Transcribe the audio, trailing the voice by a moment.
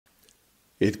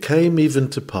It came even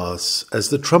to pass, as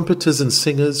the trumpeters and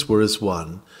singers were as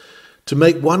one, to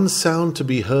make one sound to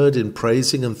be heard in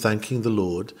praising and thanking the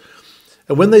Lord.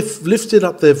 And when they lifted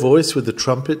up their voice with the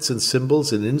trumpets and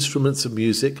cymbals and instruments of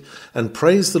music, and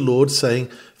praised the Lord, saying,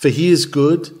 For he is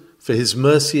good, for his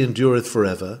mercy endureth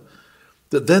forever,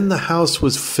 that then the house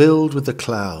was filled with a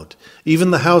cloud,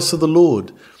 even the house of the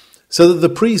Lord, so that the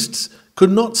priests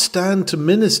could not stand to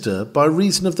minister by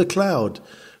reason of the cloud,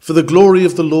 for the glory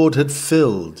of the Lord had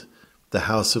filled the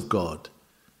house of God.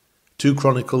 2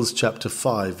 Chronicles chapter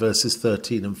 5, verses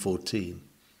 13 and 14.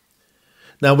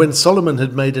 Now when Solomon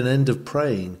had made an end of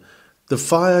praying, the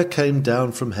fire came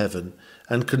down from heaven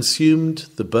and consumed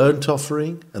the burnt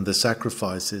offering and the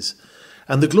sacrifices,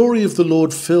 and the glory of the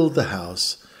Lord filled the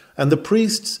house, and the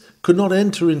priests could not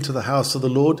enter into the house of the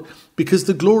Lord, because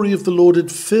the glory of the Lord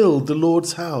had filled the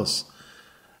Lord's house.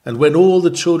 And when all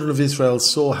the children of Israel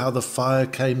saw how the fire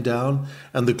came down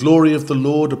and the glory of the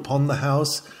Lord upon the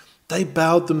house, they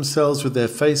bowed themselves with their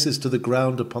faces to the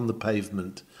ground upon the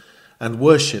pavement, and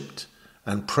worshipped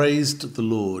and praised the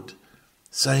Lord,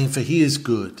 saying, For he is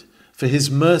good, for his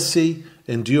mercy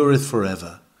endureth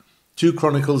forever. 2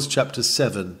 Chronicles chapter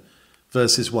 7,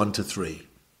 verses 1 to 3.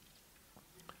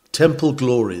 Temple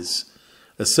Glories,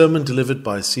 a sermon delivered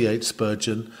by C.H.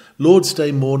 Spurgeon, Lord's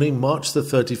Day morning, March the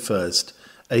 31st,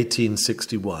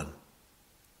 1861.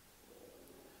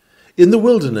 In the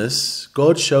wilderness,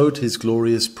 God showed his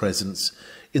glorious presence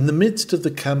in the midst of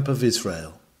the camp of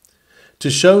Israel. To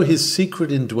show his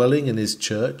secret indwelling in his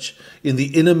church, in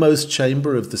the innermost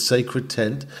chamber of the sacred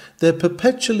tent, there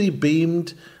perpetually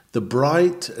beamed the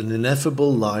bright and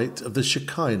ineffable light of the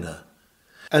Shekinah.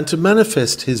 And to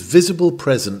manifest his visible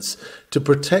presence, to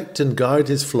protect and guide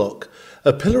his flock,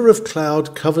 a pillar of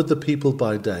cloud covered the people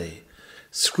by day,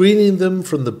 screening them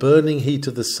from the burning heat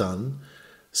of the sun,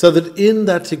 so that in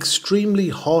that extremely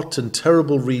hot and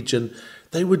terrible region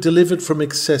they were delivered from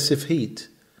excessive heat.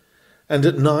 And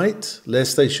at night,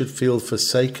 lest they should feel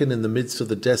forsaken in the midst of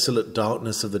the desolate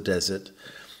darkness of the desert,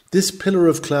 this pillar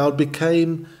of cloud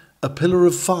became a pillar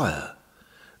of fire.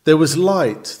 There was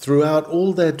light throughout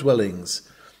all their dwellings,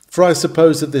 for I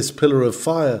suppose that this pillar of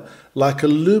fire, like a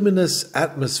luminous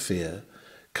atmosphere,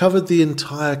 covered the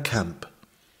entire camp.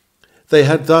 They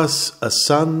had thus a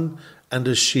sun and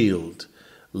a shield,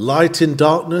 light in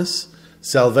darkness,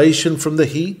 salvation from the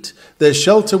heat. Their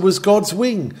shelter was God's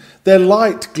wing. Their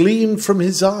light gleamed from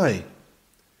his eye.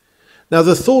 Now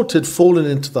the thought had fallen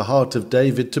into the heart of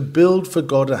David to build for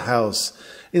God a house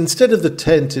instead of the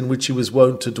tent in which he was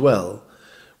wont to dwell,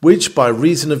 which by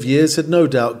reason of years had no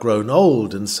doubt grown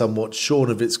old and somewhat shorn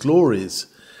of its glories.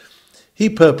 He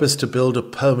purposed to build a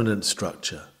permanent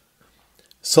structure.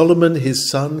 Solomon, his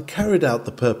son, carried out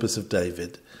the purpose of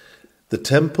David. The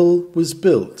temple was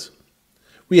built.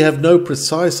 We have no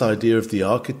precise idea of the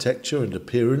architecture and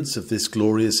appearance of this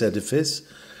glorious edifice.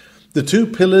 The two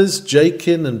pillars,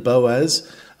 Jachin and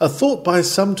Boaz, are thought by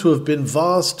some to have been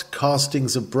vast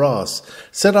castings of brass,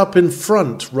 set up in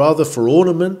front rather for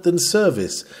ornament than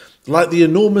service, like the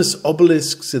enormous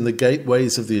obelisks in the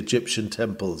gateways of the Egyptian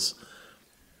temples,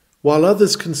 while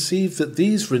others conceived that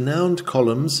these renowned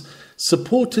columns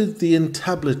supported the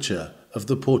entablature of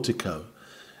the portico.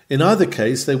 In either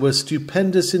case, they were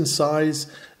stupendous in size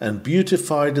and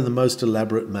beautified in the most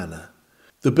elaborate manner.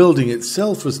 The building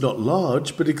itself was not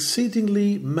large, but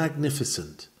exceedingly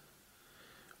magnificent.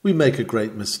 We make a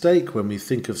great mistake when we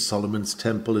think of Solomon's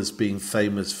temple as being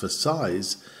famous for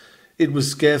size. It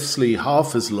was scarcely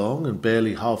half as long and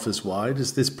barely half as wide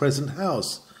as this present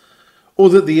house, or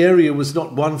that the area was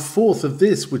not 1/4 of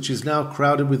this which is now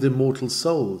crowded with immortal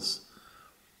souls.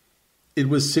 It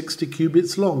was 60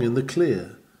 cubits long in the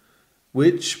clear,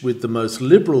 which, with the most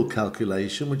liberal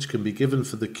calculation which can be given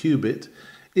for the cubit,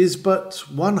 is but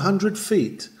 100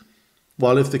 feet,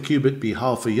 while if the cubit be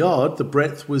half a yard, the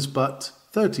breadth was but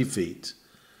 30 feet.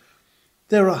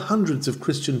 There are hundreds of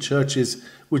Christian churches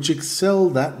which excel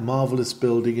that marvellous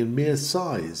building in mere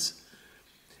size.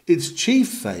 Its chief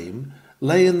fame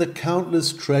lay in the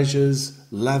countless treasures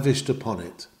lavished upon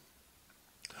it.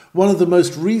 One of the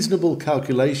most reasonable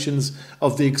calculations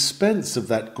of the expense of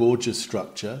that gorgeous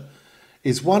structure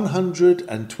is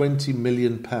 £120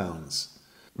 million,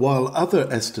 while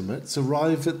other estimates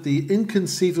arrive at the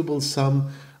inconceivable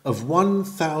sum of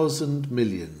 1,000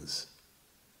 millions.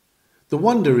 The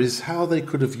wonder is how they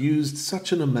could have used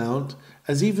such an amount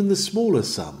as even the smaller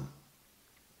sum.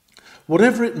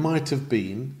 Whatever it might have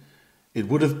been, it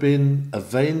would have been a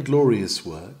vainglorious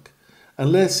work,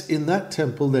 unless in that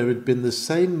temple there had been the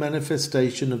same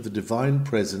manifestation of the divine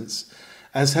presence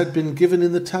as had been given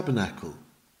in the tabernacle.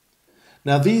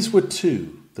 Now these were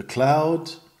two, the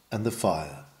cloud and the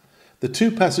fire. The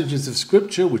two passages of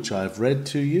Scripture which I have read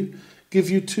to you give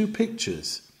you two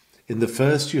pictures. In the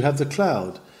first you have the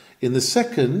cloud, in the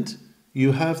second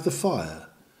you have the fire.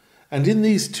 And in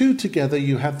these two together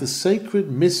you have the sacred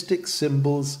mystic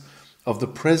symbols of the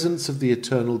presence of the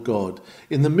eternal God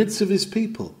in the midst of his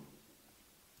people.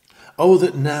 Oh,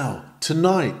 that now,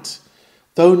 tonight,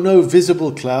 though no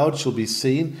visible cloud shall be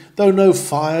seen, though no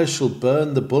fire shall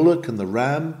burn the bullock and the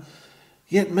ram,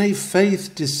 yet may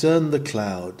faith discern the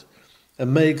cloud,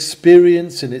 and may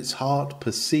experience in its heart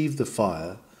perceive the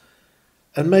fire,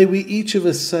 and may we each of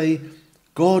us say,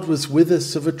 God was with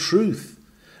us of a truth,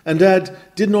 and add,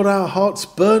 did not our hearts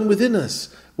burn within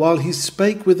us while he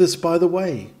spake with us by the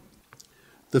way?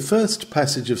 The first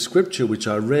passage of Scripture which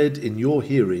I read in your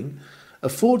hearing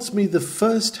affords me the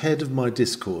first head of my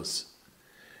discourse.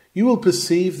 You will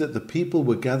perceive that the people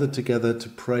were gathered together to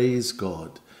praise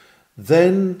God.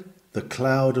 Then the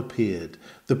cloud appeared.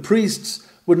 The priests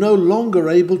were no longer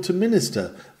able to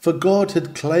minister, for God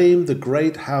had claimed the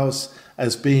great house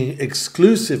as being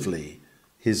exclusively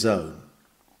his own.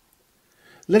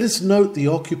 Let us note the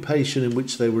occupation in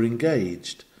which they were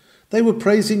engaged. They were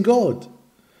praising God.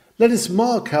 Let us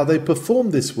mark how they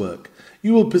performed this work.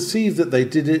 You will perceive that they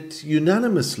did it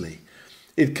unanimously.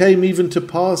 It came even to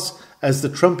pass, as the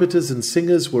trumpeters and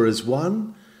singers were as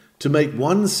one, to make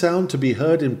one sound to be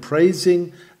heard in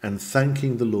praising and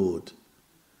thanking the Lord.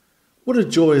 What a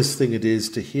joyous thing it is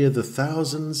to hear the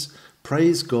thousands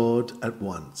praise God at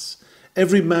once,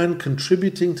 every man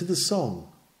contributing to the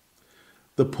song.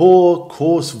 The poor,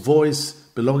 coarse voice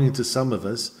belonging to some of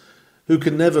us, who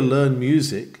can never learn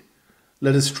music,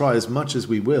 let us try as much as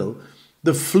we will,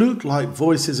 the flute-like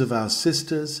voices of our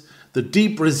sisters, the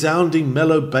deep resounding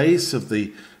mellow bass of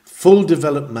the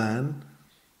full-developed man,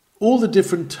 all the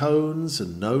different tones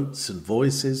and notes and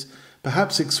voices,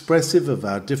 perhaps expressive of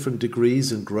our different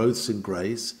degrees and growths in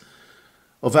grace,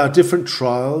 of our different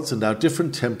trials and our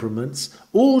different temperaments,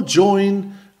 all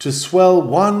join to swell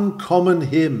one common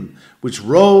hymn which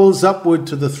rolls upward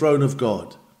to the throne of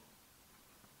God.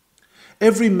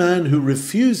 Every man who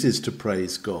refuses to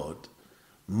praise God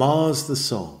mars the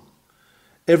song.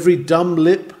 Every dumb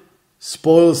lip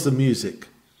spoils the music.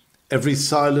 Every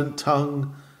silent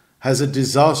tongue has a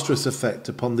disastrous effect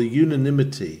upon the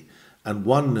unanimity and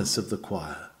oneness of the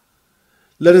choir.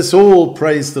 Let us all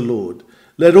praise the Lord.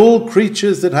 Let all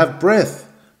creatures that have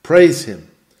breath praise him.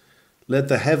 Let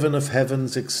the heaven of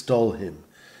heavens extol him.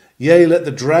 Yea, let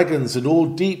the dragons and all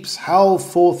deeps howl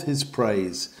forth his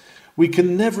praise. We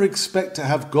can never expect to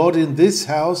have God in this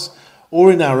house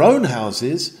or in our own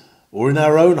houses or in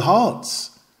our own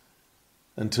hearts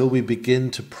until we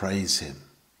begin to praise him.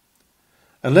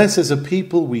 Unless as a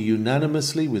people we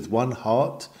unanimously with one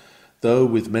heart, though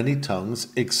with many tongues,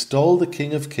 extol the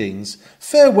King of Kings,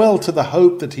 farewell to the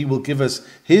hope that he will give us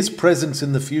his presence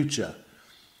in the future.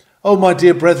 Oh, my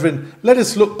dear brethren, let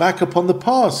us look back upon the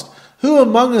past. Who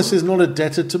among us is not a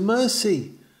debtor to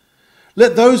mercy?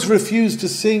 Let those refuse to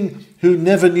sing who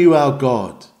never knew our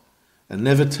God and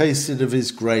never tasted of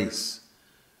his grace.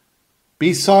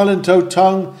 Be silent, O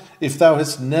tongue, if thou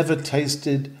hast never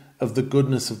tasted of the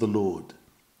goodness of the Lord.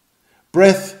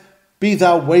 Breath, be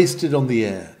thou wasted on the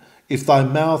air, if thy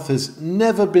mouth has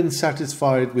never been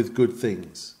satisfied with good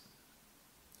things.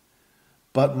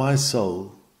 But my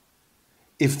soul,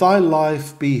 if thy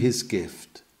life be his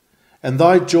gift, and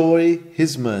thy joy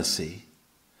his mercy,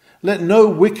 let no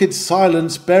wicked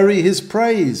silence bury his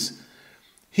praise.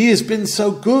 He has been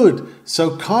so good,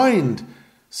 so kind,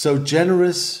 so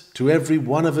generous to every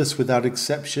one of us without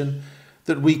exception,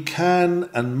 that we can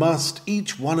and must,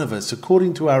 each one of us,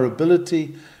 according to our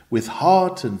ability, with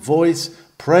heart and voice,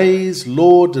 praise,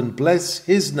 Lord, and bless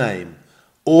his name,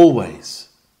 always.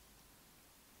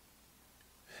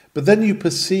 But then you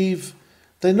perceive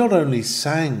they not only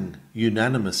sang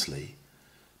unanimously,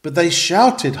 but they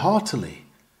shouted heartily.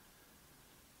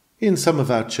 In some of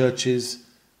our churches,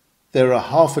 there are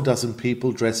half a dozen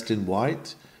people dressed in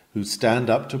white who stand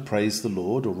up to praise the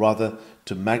Lord, or rather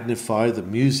to magnify the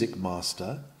music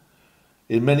master.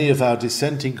 In many of our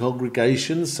dissenting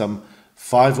congregations, some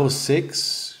 5 or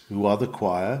 6, who are the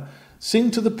choir,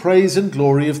 sing to the praise and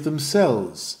glory of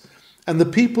themselves, and the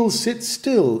people sit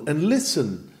still and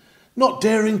listen, not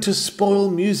daring to spoil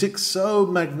music so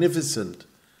magnificent.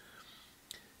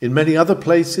 In many other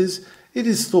places, it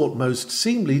is thought most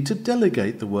seemly to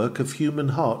delegate the work of human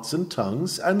hearts and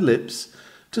tongues and lips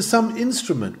to some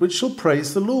instrument which shall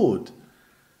praise the Lord.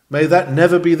 May that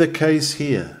never be the case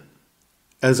here.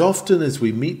 As often as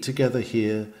we meet together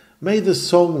here, may the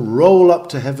song roll up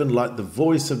to heaven like the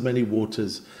voice of many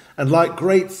waters and like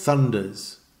great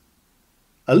thunders.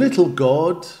 A little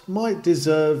God might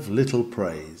deserve little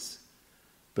praise.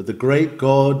 but the great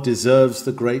God deserves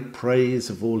the great praise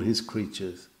of all his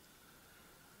creatures.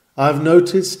 I have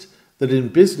noticed that in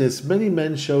business many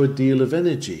men show a deal of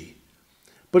energy,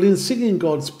 but in singing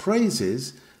God's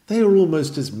praises they are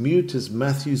almost as mute as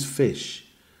Matthew's fish.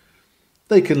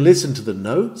 They can listen to the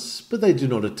notes, but they do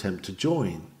not attempt to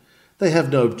join. They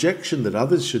have no objection that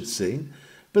others should sing,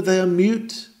 but they are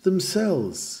mute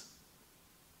themselves.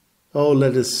 Oh,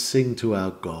 let us sing to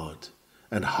our God,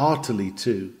 and heartily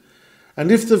too.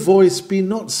 And if the voice be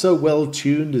not so well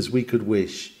tuned as we could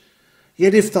wish,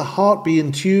 yet if the heart be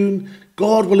in tune,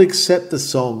 God will accept the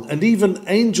song, and even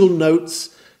angel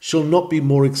notes shall not be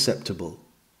more acceptable.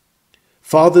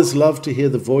 Fathers love to hear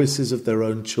the voices of their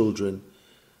own children.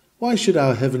 Why should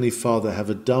our Heavenly Father have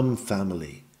a dumb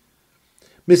family?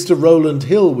 Mr. Rowland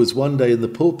Hill was one day in the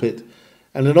pulpit,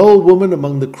 and an old woman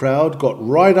among the crowd got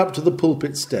right up to the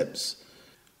pulpit steps.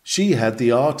 She had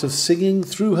the art of singing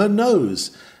through her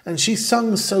nose, and she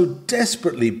sung so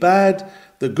desperately bad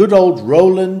that good old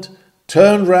Rowland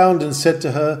turned round and said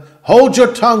to her, "Hold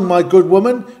your tongue, my good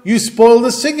woman, you spoil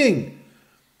the singing."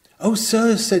 "Oh,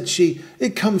 sir," said she,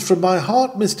 "it comes from my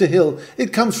heart, Mr. Hill,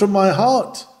 it comes from my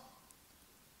heart."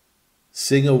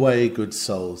 "Sing away, good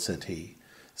soul," said he.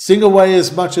 "Sing away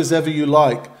as much as ever you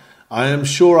like. I am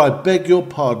sure I beg your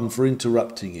pardon for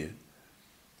interrupting you."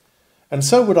 And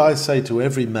so would I say to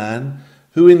every man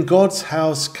who in God's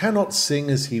house cannot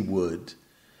sing as he would.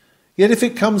 Yet if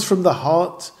it comes from the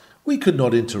heart, we could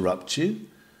not interrupt you,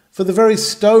 for the very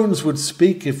stones would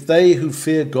speak if they who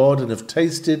fear God and have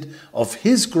tasted of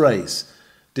his grace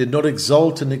did not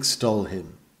exalt and extol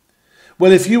him.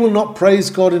 Well, if you will not praise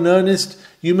God in earnest,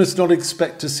 you must not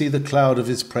expect to see the cloud of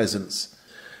his presence.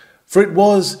 For it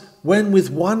was when with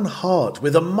one heart,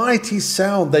 with a mighty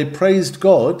sound, they praised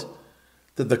God,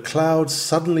 that the cloud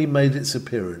suddenly made its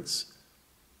appearance.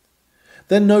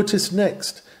 Then notice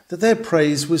next that their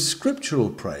praise was scriptural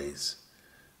praise.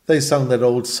 They sung that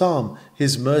old psalm,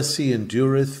 "His mercy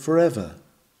endureth forever."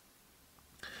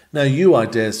 Now you, I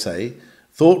dare say,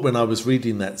 thought when I was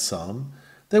reading that psalm,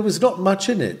 there was not much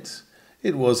in it.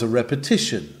 It was a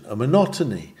repetition, a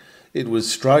monotony. It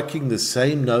was striking the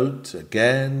same note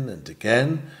again and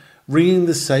again, ringing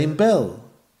the same bell.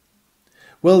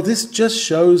 Well, this just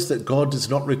shows that God does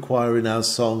not require in our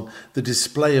song the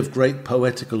display of great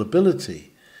poetical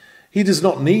ability. He does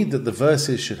not need that the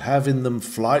verses should have in them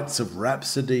flights of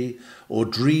rhapsody or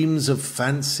dreams of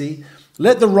fancy.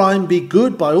 Let the rhyme be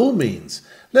good by all means.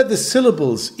 Let the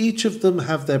syllables, each of them,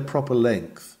 have their proper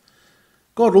length.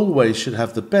 God always should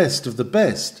have the best of the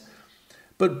best.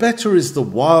 But better is the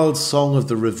wild song of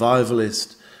the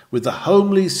revivalist with the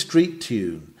homely street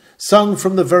tune, sung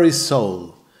from the very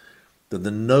soul, than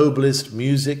the noblest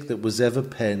music that was ever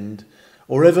penned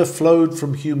or ever flowed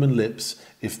from human lips,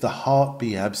 if the heart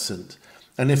be absent,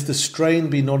 and if the strain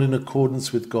be not in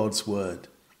accordance with God's word.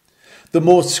 The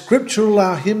more scriptural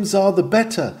our hymns are, the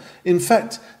better. In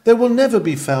fact, there will never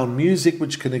be found music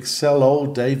which can excel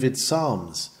old David's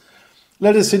psalms.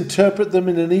 Let us interpret them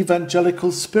in an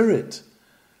evangelical spirit.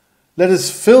 Let us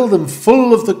fill them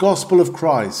full of the gospel of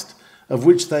Christ, of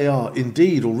which they are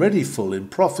indeed already full in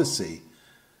prophecy.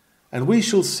 And we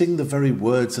shall sing the very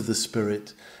words of the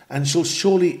Spirit, and shall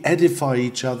surely edify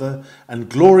each other and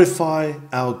glorify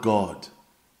our God.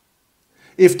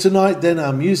 If tonight then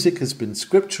our music has been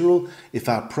scriptural, if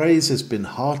our praise has been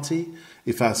hearty,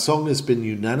 if our song has been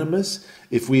unanimous,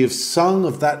 if we have sung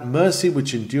of that mercy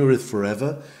which endureth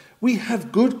forever, we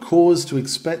have good cause to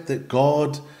expect that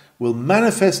God will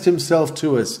manifest himself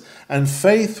to us, and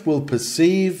faith will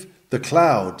perceive the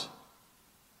cloud.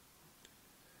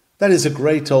 That is a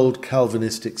great old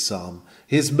Calvinistic psalm.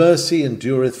 His mercy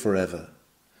endureth forever.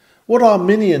 What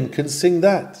Arminian can sing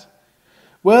that?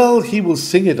 Well, he will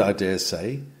sing it, I dare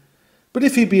say. But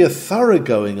if he be a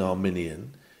thoroughgoing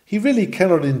Arminian, he really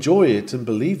cannot enjoy it and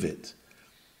believe it.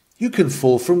 You can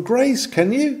fall from grace,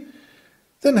 can you?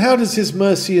 Then how does his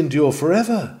mercy endure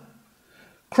forever?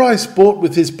 Christ bought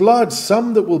with his blood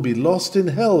some that will be lost in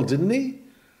hell, didn't he?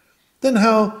 Then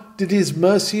how did his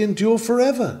mercy endure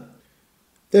forever?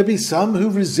 There be some who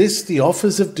resist the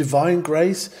offers of divine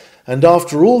grace, and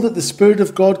after all that the Spirit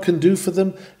of God can do for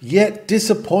them, yet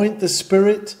disappoint the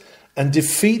Spirit and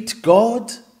defeat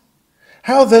God.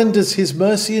 How then does his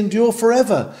mercy endure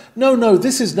forever? No,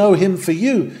 this is no hymn for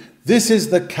you. This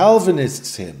is the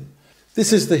Calvinist's hymn.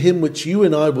 This is the hymn which you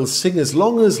and I will sing as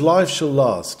long as life shall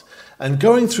last, and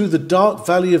going through the dark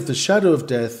valley of the shadow of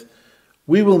death,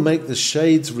 we will make the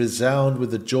shades resound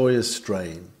with a joyous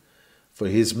strain. For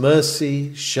his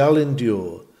mercy shall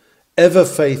endure, ever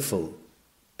faithful,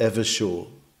 ever sure.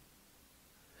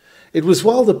 It was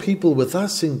while the people were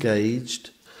thus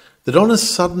engaged that on a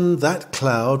sudden that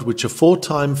cloud which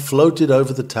aforetime floated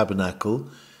over the tabernacle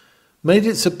made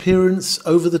its appearance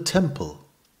over the temple.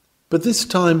 But this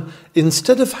time,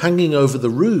 instead of hanging over the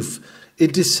roof,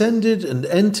 it descended and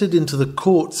entered into the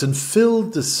courts and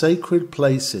filled the sacred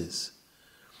places.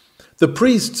 The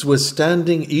priests were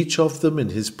standing, each of them in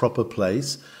his proper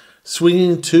place,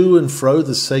 swinging to and fro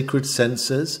the sacred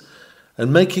censers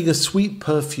and making a sweet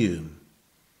perfume.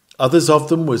 Others of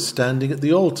them were standing at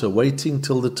the altar, waiting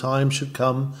till the time should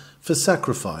come for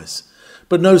sacrifice.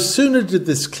 But no sooner did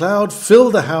this cloud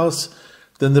fill the house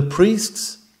than the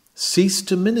priests ceased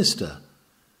to minister.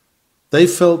 They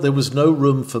felt there was no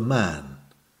room for man,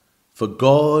 for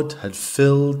God had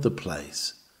filled the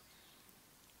place.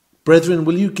 Brethren,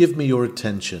 will you give me your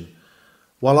attention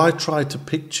while I try to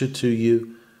picture to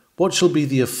you what shall be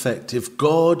the effect if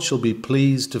God shall be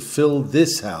pleased to fill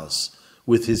this house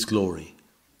with his glory?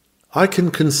 I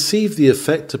can conceive the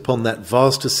effect upon that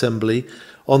vast assembly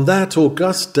on that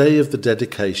august day of the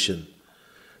dedication.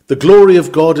 The glory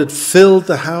of God had filled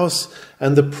the house,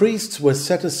 and the priests were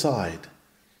set aside.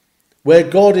 Where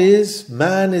God is,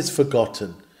 man is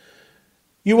forgotten.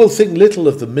 You will think little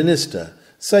of the minister,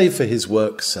 save for his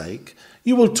work's sake.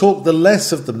 You will talk the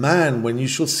less of the man when you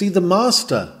shall see the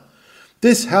master.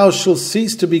 This house shall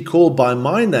cease to be called by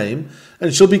my name,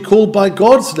 and shall be called by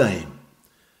God's name.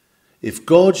 If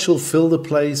God shall fill the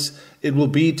place, it will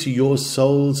be to your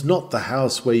souls not the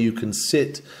house where you can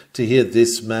sit to hear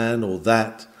this man or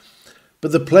that,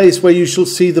 but the place where you shall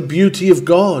see the beauty of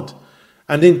God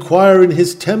and inquire in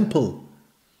his temple.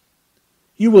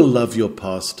 You will love your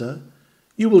pastor.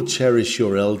 You will cherish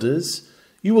your elders.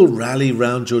 You will rally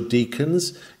round your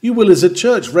deacons. You will as a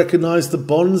church recognize the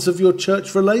bonds of your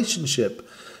church relationship.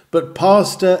 But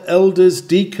pastor, elders,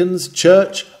 deacons,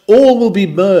 church, all will be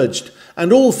merged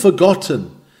and all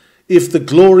forgotten if the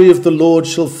glory of the Lord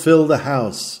shall fill the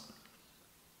house.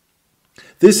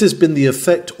 This has been the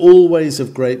effect always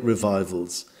of great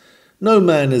revivals. No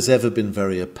man has ever been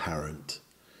very apparent.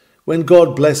 When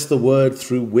God blessed the word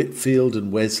through Whitfield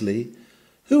and Wesley,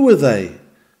 who were they,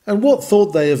 and what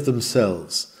thought they of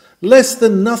themselves? Less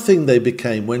than nothing they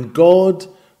became when God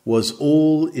was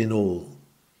all in all.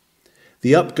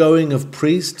 The upgoing of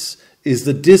priests is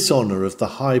the dishonour of the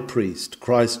high priest,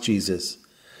 Christ Jesus.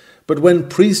 But when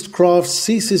priestcraft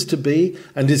ceases to be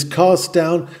and is cast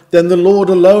down, then the Lord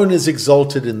alone is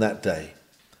exalted in that day.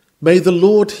 May the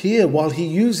Lord hear while he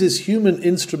uses human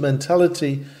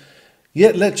instrumentality,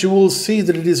 yet let you all see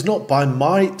that it is not by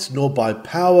might nor by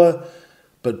power,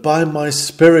 but by my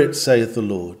Spirit, saith the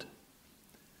Lord.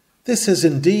 This has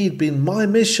indeed been my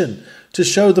mission, to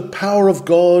show the power of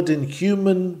God in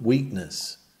human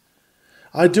weakness.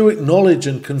 I do acknowledge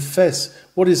and confess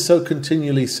what is so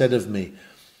continually said of me.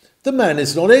 The man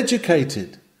is not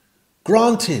educated.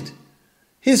 Granted.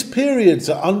 His periods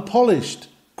are unpolished.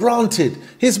 Granted.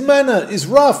 His manner is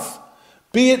rough.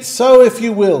 Be it so if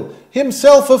you will.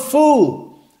 Himself a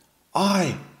fool.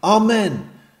 Aye, amen.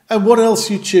 And what else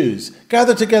you choose.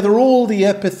 Gather together all the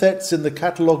epithets in the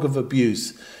catalogue of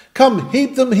abuse. Come,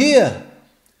 heap them here.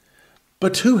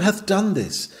 But who hath done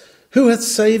this? Who hath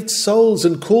saved souls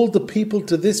and called the people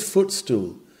to this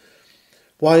footstool?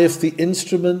 Why, if the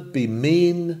instrument be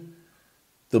mean,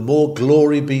 the more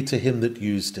glory be to him that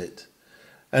used it.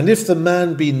 And if the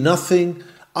man be nothing,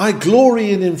 I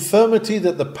glory in infirmity,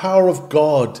 that the power of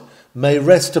God may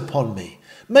rest upon me.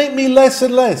 Make me less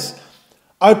and less.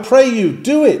 I pray you,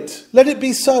 do it. Let it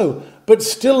be so. But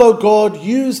still, O God,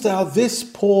 use thou this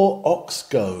poor ox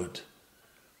goad.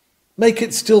 Make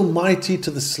it still mighty to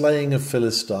the slaying of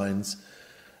Philistines,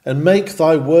 and make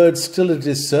thy word still a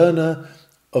discerner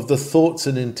of the thoughts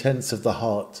and intents of the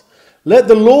heart. Let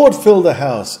the Lord fill the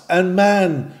house, and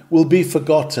man will be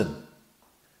forgotten.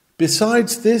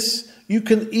 Besides this, you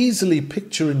can easily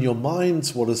picture in your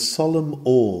minds what a solemn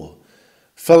awe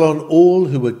fell on all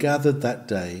who were gathered that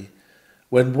day,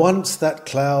 when once that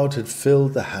cloud had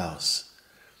filled the house.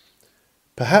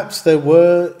 Perhaps there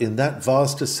were in that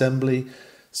vast assembly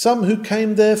some who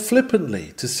came there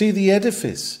flippantly to see the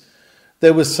edifice.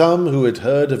 There were some who had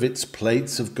heard of its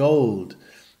plates of gold.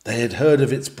 They had heard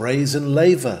of its brazen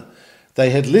laver.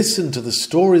 They had listened to the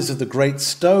stories of the great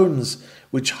stones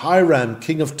which Hiram,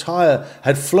 king of Tyre,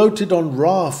 had floated on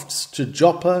rafts to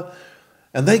Joppa,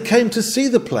 and they came to see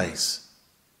the place.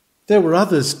 There were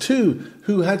others too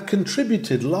who had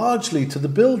contributed largely to the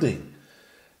building.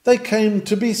 They came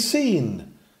to be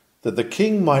seen, that the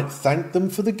king might thank them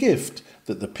for the gift,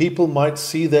 that the people might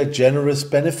see their generous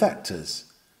benefactors.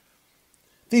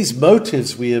 These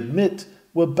motives, we admit,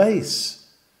 were base,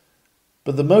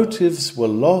 but the motives were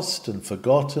lost and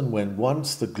forgotten when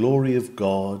once the glory of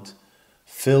God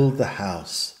filled the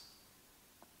house.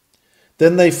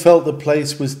 Then they felt the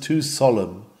place was too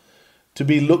solemn to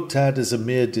be looked at as a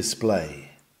mere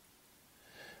display.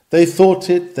 They thought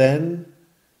it then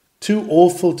too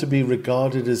awful to be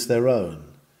regarded as their own,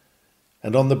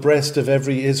 and on the breast of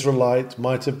every Israelite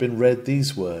might have been read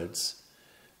these words,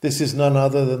 "This is none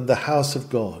other than the house of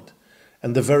God,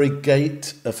 and the very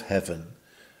gate of heaven,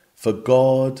 for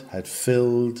God had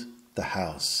filled the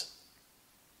house."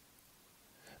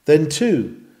 Then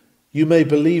too, you may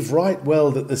believe right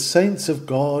well that the saints of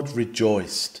God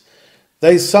rejoiced.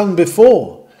 They sung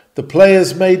before, the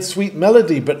players made sweet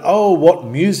melody, but oh, what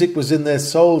music was in their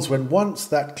souls when once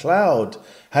that cloud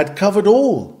had covered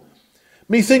all.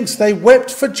 Methinks they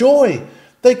wept for joy.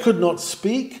 They could not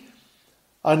speak.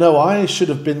 I know I should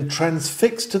have been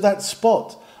transfixed to that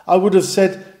spot. I would have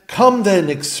said, "Come then,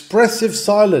 expressive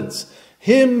silence,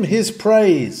 hymn his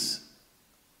praise."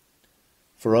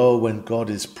 For oh, when God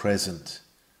is present,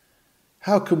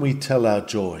 how can we tell our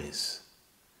joys?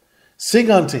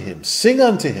 Sing unto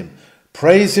him,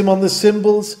 praise him on the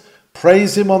cymbals,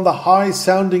 praise him on the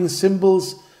high-sounding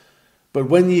cymbals. But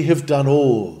when ye have done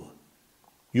all,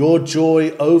 your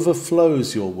joy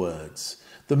overflows your words.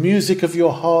 The music of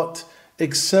your heart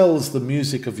excels the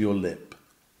music of your lip.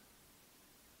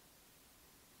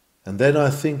 And then I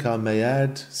think I may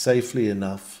add, safely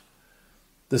enough,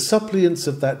 the suppliants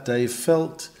of that day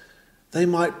felt they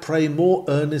might pray more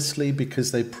earnestly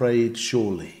because they prayed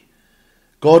surely.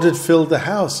 God had filled the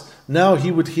house. Now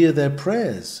he would hear their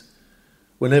prayers.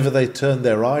 Whenever they turned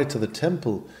their eye to the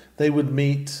temple, they would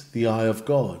meet the eye of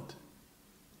God.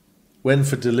 When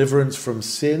for deliverance from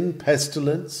sin,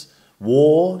 pestilence,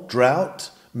 war,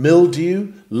 drought,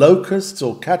 mildew, locusts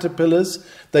or caterpillars,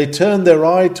 they turned their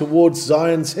eye towards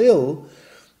Zion's hill,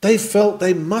 they felt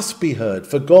they must be heard,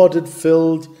 for God had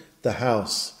filled the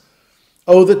house.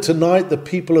 Oh, that tonight the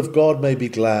people of God may be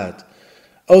glad.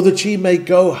 Oh, that ye may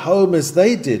go home as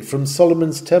they did from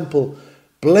Solomon's temple,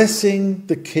 blessing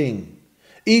the King,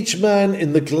 each man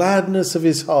in the gladness of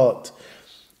his heart,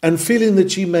 and feeling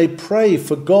that ye may pray,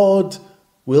 for God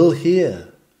will hear.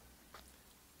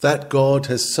 That God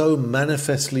has so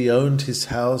manifestly owned his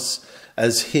house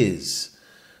as his,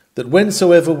 that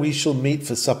whensoever we shall meet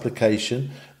for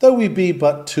supplication, though we be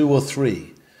but 2 or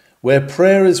 3, where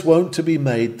prayer is wont to be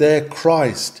made, there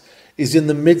Christ is in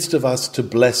the midst of us to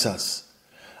bless us.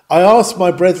 I ask,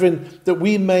 my brethren, that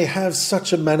we may have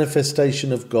such a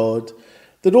manifestation of God,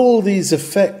 that all these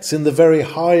effects in the very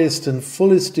highest and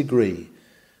fullest degree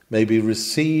may be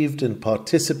received and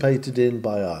participated in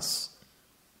by us.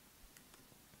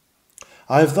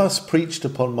 I have thus preached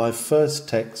upon my first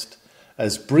text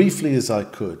as briefly as I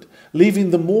could,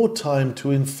 leaving the more time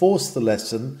to enforce the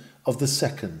lesson of the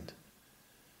second.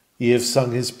 Ye have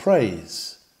sung his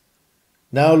praise.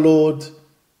 Now, Lord,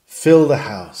 fill the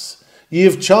house. Ye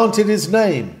have chanted his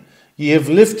name. Ye have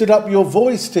lifted up your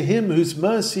voice to him whose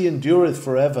mercy endureth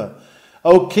forever.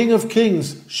 O King of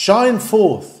kings, shine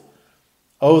forth.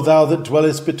 O thou that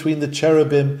dwellest between the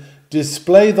cherubim,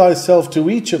 display thyself to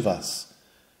each of us,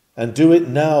 and do it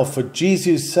now for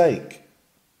Jesus' sake.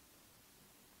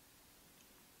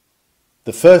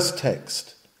 The first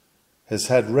text has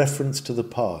had reference to the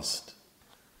past.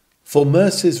 For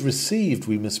mercies received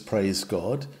we must praise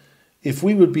God, if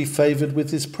we would be favoured with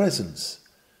his presence.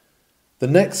 The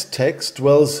next text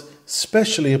dwells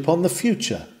specially upon the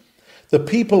future. The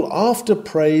people after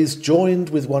praise joined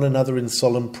with one another in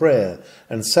solemn prayer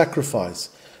and sacrifice.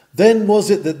 Then was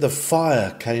it that the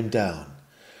fire came down.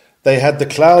 They had the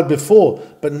cloud before,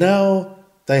 but now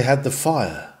they had the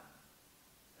fire.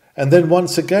 And then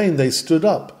once again they stood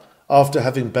up, after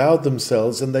having bowed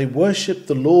themselves, and they worshipped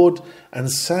the Lord and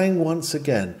sang once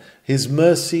again, his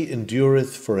mercy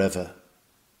endureth forever.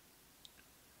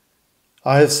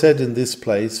 I have said in this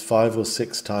place 5 or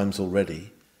 6 times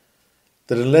already,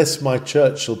 that unless my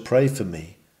church shall pray for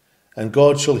me, and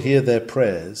God shall hear their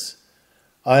prayers,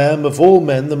 I am of all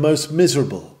men the most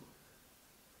miserable.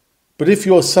 But if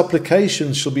your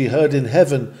supplications shall be heard in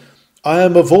heaven, I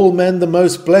am of all men the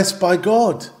most blessed by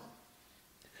God.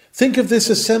 Think of this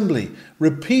assembly,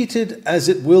 repeated as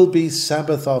it will be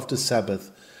Sabbath after Sabbath.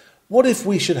 What if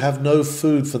we should have no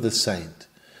food for the saint?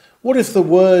 What if the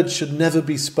word should never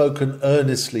be spoken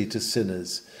earnestly to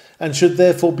sinners, and should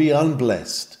therefore be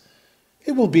unblessed?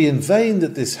 It will be in vain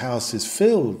that this house is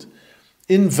filled.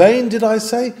 In vain, did I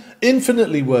say?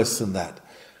 Infinitely worse than that.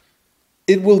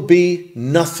 It will be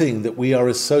nothing that we are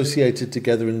associated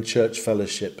together in church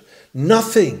fellowship.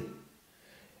 Nothing.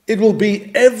 It will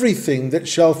be everything that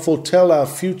shall foretell our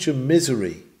future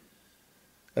misery,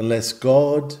 unless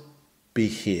God be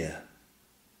here.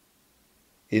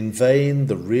 In vain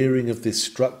the rearing of this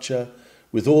structure,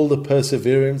 with all the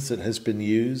perseverance that has been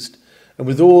used, and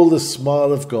with all the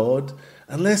smile of God,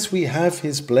 unless we have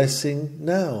his blessing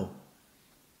now.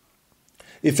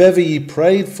 If ever ye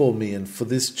prayed for me and for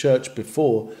this church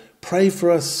before, pray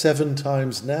for us 7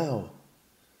 times now.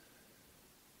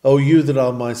 O you that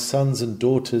are my sons and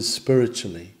daughters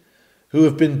spiritually, who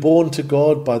have been born to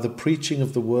God by the preaching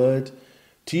of the word,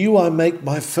 to you I make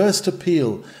my first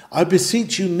appeal. I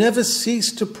beseech you, never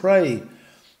cease to pray,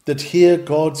 that here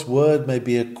God's word may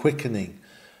be a quickening,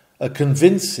 a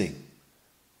convincing,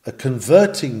 a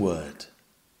converting word.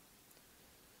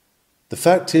 The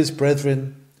fact is,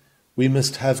 brethren, we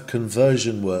must have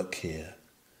conversion work here.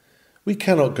 We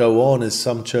cannot go on as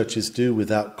some churches do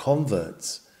without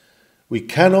converts. We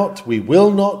cannot, we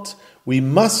will not, we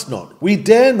must not, we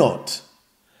dare not.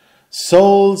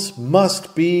 Souls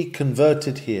must be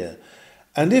converted here.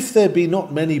 And if there be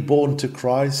not many born to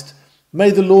Christ,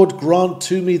 may the Lord grant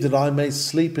to me that I may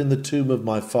sleep in the tomb of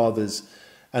my fathers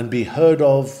and be heard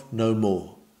of no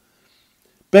more.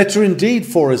 Better indeed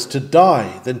for us to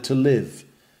die than to live,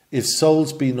 if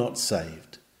souls be not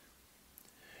saved.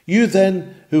 You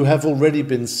then, who have already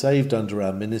been saved under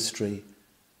our ministry,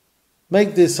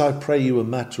 make this, I pray you, a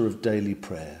matter of daily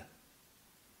prayer.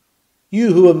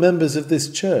 You who are members of this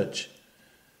church,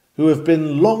 who have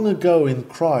been long ago in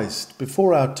Christ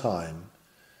before our time,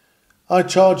 I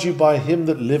charge you by him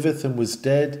that liveth and was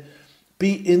dead,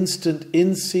 be instant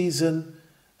in season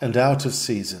and out of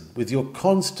season, with your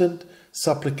constant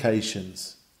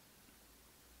supplications.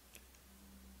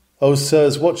 O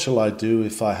sirs, what shall I do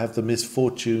if I have the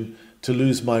misfortune to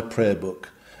lose my prayer book?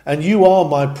 And you are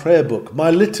my prayer book, my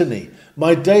litany,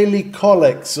 my daily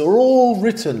collects are all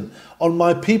written on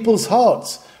my people's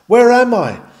hearts. Where am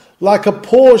I? Like a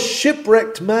poor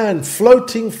shipwrecked man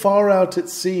floating far out at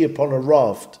sea upon a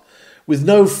raft, with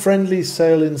no friendly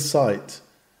sail in sight,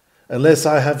 unless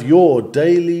I have your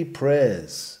daily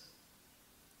prayers.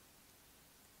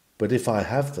 But if I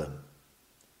have them,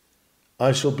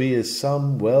 I shall be as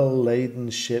some well-laden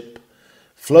ship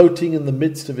floating in the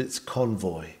midst of its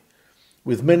convoy,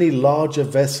 with many larger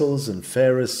vessels and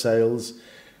fairer sails,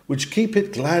 which keep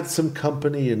it gladsome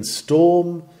company in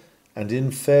storm and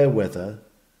in fair weather,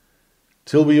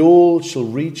 till we all shall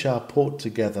reach our port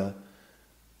together,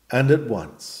 and at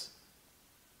once.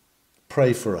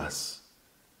 Pray for us,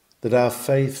 that our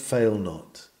faith fail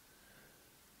not,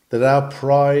 that our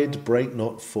pride break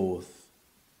not forth.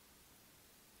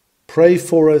 Pray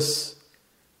for us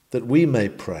that we may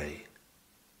pray.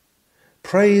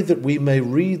 Pray that we may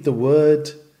read the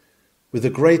word with a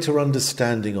greater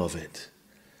understanding of it,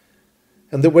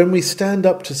 and that when we stand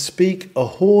up to speak, a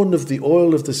horn of the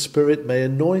oil of the Spirit may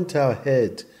anoint our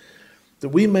head, that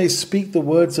we may speak the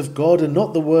words of God and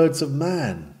not the words of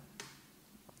man.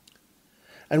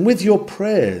 And with your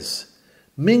prayers,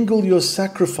 mingle your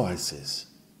sacrifices.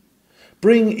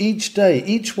 Bring each day,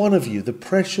 each one of you, the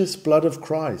precious blood of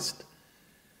Christ.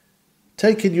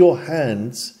 Take in your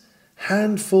hands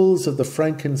handfuls of the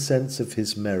frankincense of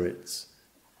his merits.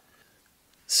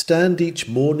 Stand each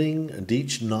morning and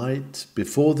each night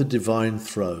before the divine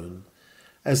throne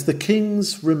as the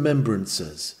King's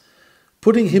remembrancers,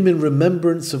 putting him in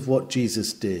remembrance of what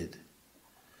Jesus did.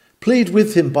 Plead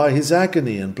with him by his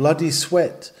agony and bloody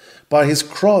sweat, by his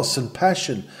cross and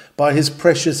passion, by his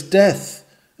precious death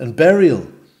and burial.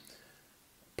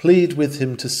 Plead with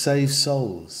him to save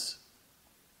souls.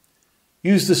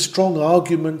 Use the strong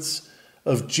arguments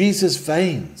of Jesus'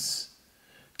 veins.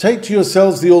 Take to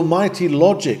yourselves the almighty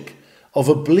logic of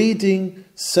a bleeding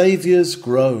Saviour's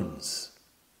groans.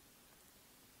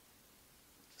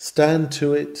 Stand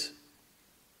to it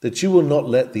that you will not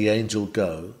let the angel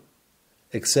go,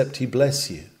 except he bless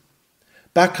you.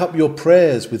 Back up your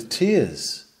prayers with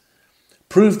tears.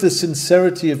 Prove the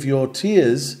sincerity of your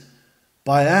tears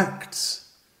by acts.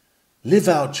 Live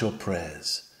out your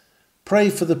prayers.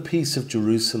 Pray for the peace of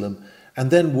Jerusalem, and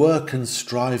then work and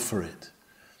strive for it.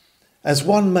 As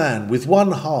one man, with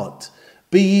one heart,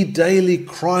 be ye daily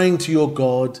crying to your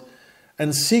God,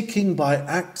 and seeking by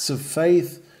acts of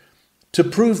faith to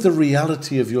prove the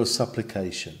reality of your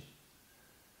supplication.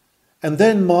 And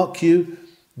then, mark you,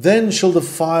 then shall the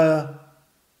fire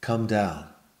come down.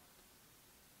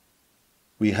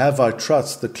 We have, I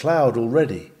trust, the cloud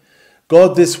already.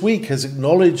 God this week has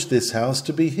acknowledged this house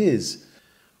to be his.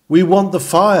 We want the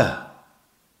fire.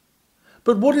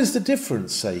 But what is the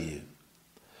difference, say you?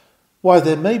 Why,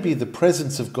 there may be the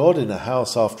presence of God in a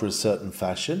house after a certain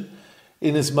fashion,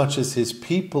 inasmuch as his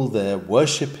people there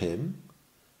worship him,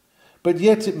 but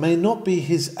yet it may not be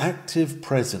his active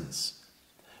presence.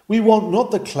 We want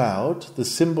not the cloud, the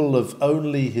symbol of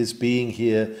only his being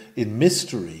here in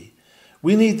mystery.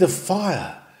 We need the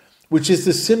fire, which is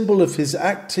the symbol of his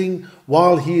acting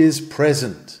while he is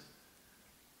present.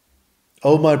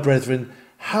 O my brethren,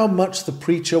 how much the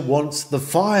preacher wants the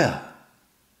fire!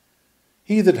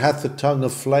 He that hath the tongue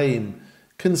of flame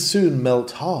can soon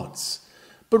melt hearts.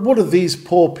 But what are these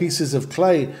poor pieces of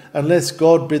clay, unless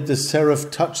God bid the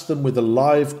seraph touch them with a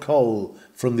live coal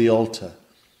from the altar?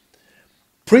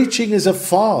 Preaching is a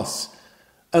farce,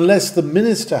 unless the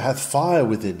minister hath fire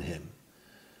within him.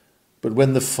 But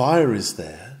when the fire is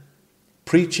there,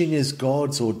 preaching is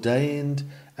God's ordained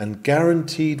and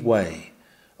guaranteed way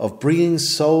of bringing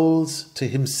souls to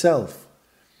himself.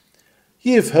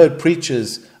 Ye have heard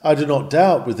preachers, I do not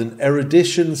doubt, with an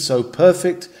erudition so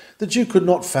perfect that you could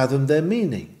not fathom their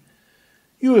meaning.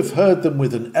 You have heard them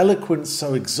with an eloquence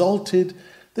so exalted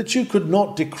that you could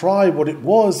not decry what it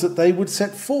was that they would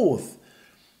set forth.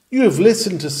 You have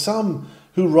listened to some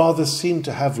who rather seem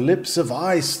to have lips of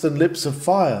ice than lips of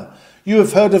fire. You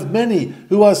have heard of many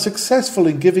who are successful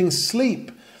in giving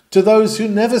sleep to those who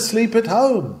never sleep at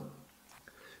home.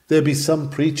 There be some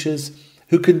preachers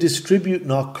who can distribute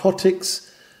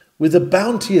narcotics with a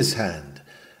bounteous hand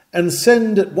and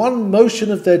send at one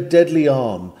motion of their deadly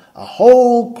arm a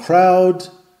whole crowd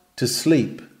to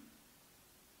sleep.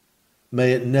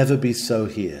 May it never be so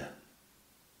here.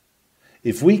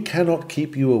 If we cannot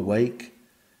keep you awake,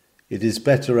 it is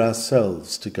better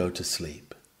ourselves to go to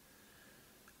sleep.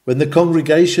 When the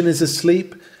congregation is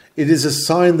asleep, it is a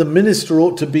sign the minister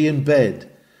ought to be in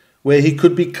bed, where he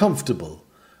could be comfortable,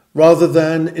 rather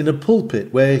than in a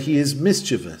pulpit where he is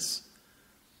mischievous.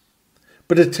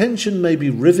 But attention may be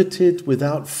riveted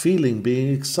without feeling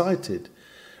being excited.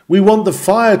 We want the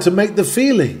fire to make the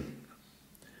feeling.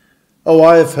 Oh,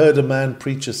 I have heard a man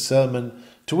preach a sermon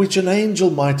to which an angel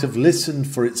might have listened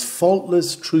for its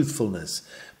faultless truthfulness,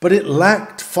 but it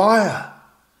lacked fire.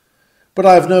 But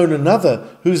I have known another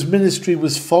whose ministry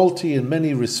was faulty in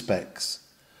many respects.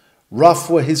 Rough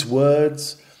were his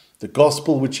words. The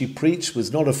gospel which he preached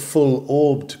was not a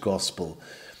full-orbed gospel,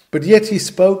 but yet he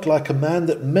spoke like a man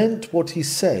that meant what he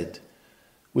said,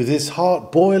 with his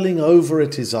heart boiling over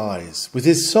at his eyes, with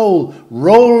his soul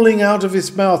rolling out of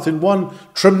his mouth in one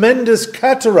tremendous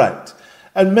cataract.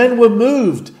 And men were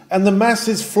moved, and the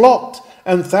masses flocked,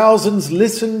 and thousands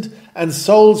listened, and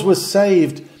souls were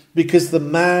saved, because the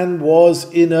man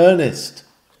was in earnest.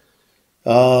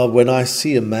 When I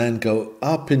see a man go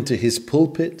up into his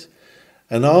pulpit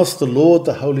and ask the Lord,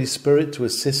 the Holy Spirit, to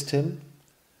assist him,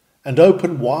 and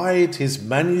open wide his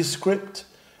manuscript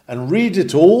and read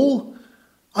it all,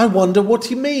 I wonder what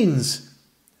he means.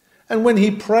 And when he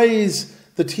prays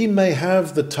that he may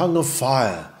have the tongue of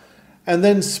fire, and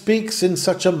then speaks in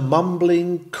such a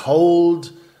mumbling,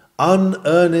 cold,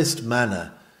 unearnest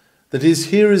manner that his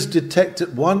hearers detect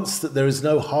at once that there is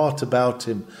no heart about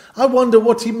him, I wonder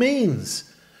what he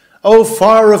means. O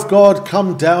fire of God,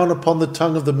 come down upon the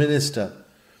tongue of the minister.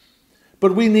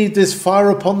 But we need this fire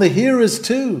upon the hearers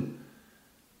too.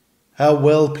 How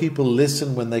well people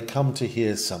listen when they come to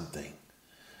hear something.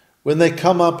 When they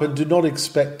come up and do not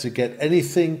expect to get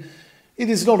anything, it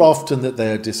is not often that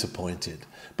they are disappointed.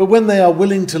 But when they are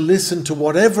willing to listen to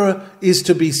whatever is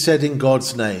to be said in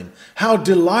God's name, how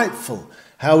delightful,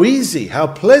 how easy, how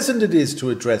pleasant it is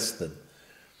to address them.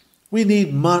 We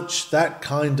need much that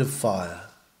kind of fire.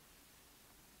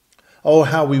 Oh,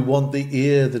 how we want the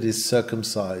ear that is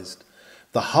circumcised,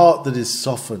 the heart that is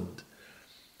softened.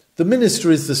 The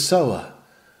minister is the sower.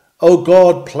 O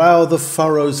God, plough the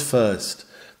furrows first.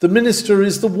 The minister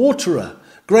is the waterer.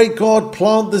 Great God,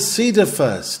 plant the cedar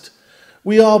first.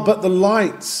 We are but the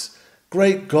lights.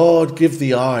 Great God, give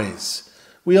the eyes.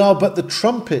 We are but the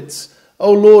trumpets.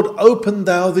 O Lord, open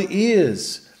thou the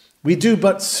ears. We do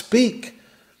but speak.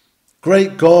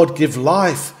 Great God, give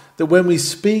life, that when we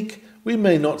speak, we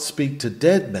may not speak to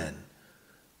dead men,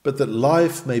 but that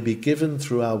life may be given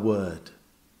through our word.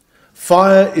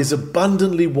 Fire is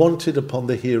abundantly wanted upon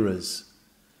the hearers.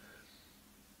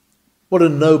 What a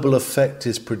noble effect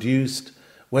is produced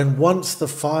when once the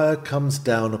fire comes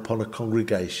down upon a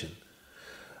congregation.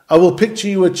 I will picture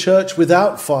you a church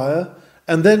without fire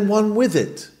and then one with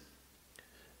it.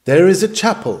 There is a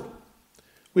chapel.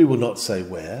 We will not say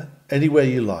where, anywhere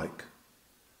you like.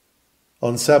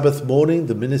 On Sabbath morning,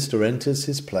 the minister enters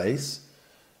his place.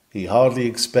 He hardly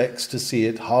expects to see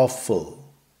it half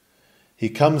full. He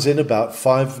comes in about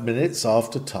 5 minutes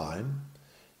after time.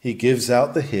 He gives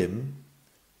out the hymn.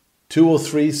 2 or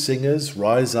 3 singers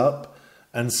rise up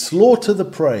and slaughter the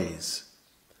praise.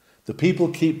 The people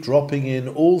keep dropping in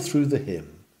all through the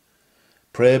hymn.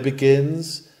 Prayer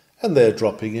begins, and they're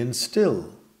dropping in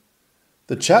still.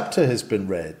 The chapter has been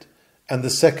read, and the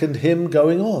second hymn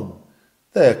going on.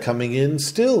 They're coming in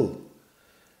still.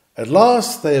 At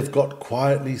last they have got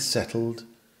quietly settled.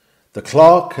 The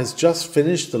clerk has just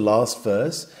finished the last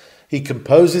verse. He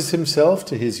composes himself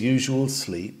to his usual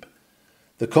sleep.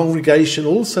 The congregation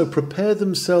also prepare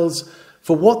themselves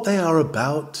for what they are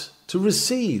about to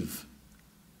receive.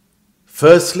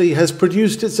 Firstly has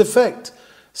produced its effect.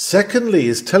 Secondly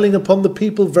is telling upon the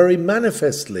people very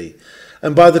manifestly.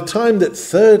 And by the time that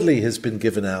thirdly has been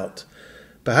given out,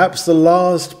 perhaps the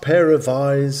last pair of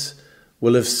eyes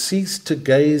will have ceased to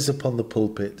gaze upon the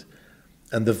pulpit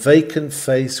and the vacant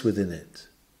face within it.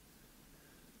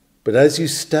 But as you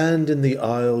stand in the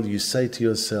aisle, you say to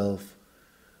yourself,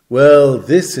 well,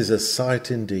 this is a sight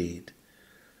indeed.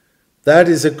 That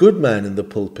is a good man in the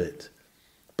pulpit,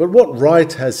 but what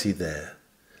right has he there?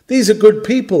 These are good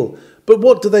people, but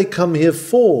what do they come here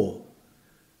for?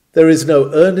 There is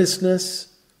no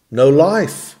earnestness, no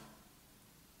life.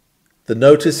 The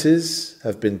notices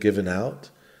have been given out.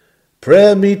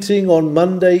 Prayer meeting on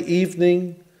Monday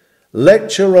evening,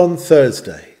 lecture on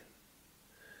Thursday.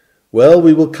 Well,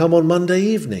 we will come on Monday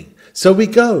evening. So we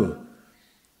go.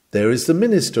 There is the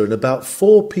minister and about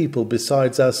 4 people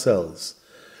besides ourselves.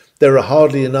 There are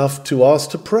hardly enough to ask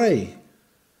to pray.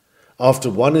 After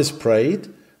one is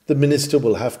prayed, the minister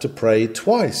will have to pray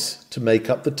twice to make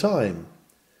up the time.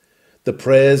 The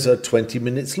prayers are 20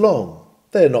 minutes long.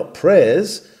 They are not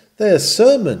prayers, they are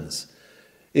sermons.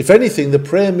 If anything, the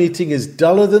prayer meeting is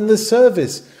duller than the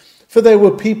service, for there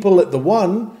were people at the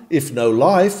one, if no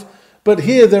life, but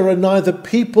here there are neither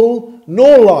people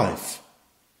nor life.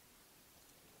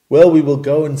 Well, we will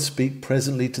go and speak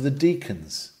presently to the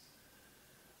deacons.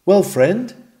 Well,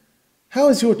 friend, how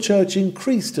has your church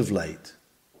increased of late?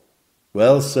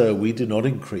 Well, sir, we do not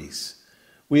increase.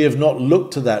 We have not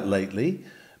looked to that lately,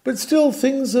 but still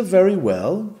things are very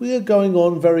well. We are going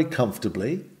on very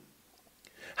comfortably.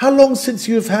 How long since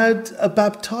you have had a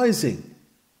baptizing?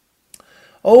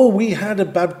 Oh, we had a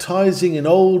baptizing in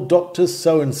old Dr.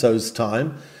 So-and-so's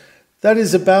time. That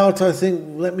is about, I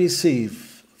think,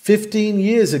 15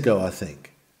 years ago, I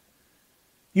think.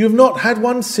 You have not had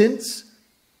one since?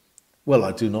 Well,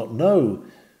 I do not know.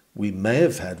 We may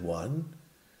have had one.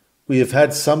 We have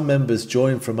had some members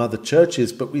join from other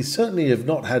churches, but we certainly have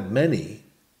not had many.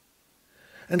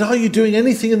 And are you doing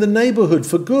anything in the neighbourhood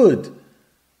for good?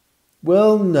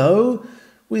 Well, no.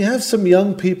 We have some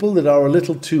young people that are a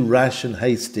little too rash and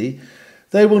hasty.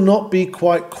 They will not be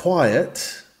quite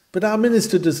quiet, but our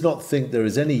minister does not think there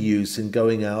is any use in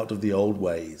going out of the old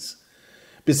ways.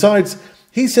 Besides,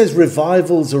 he says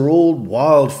revivals are all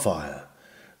wildfire,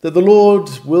 that the Lord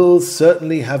will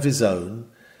certainly have his own,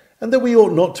 and that we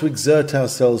ought not to exert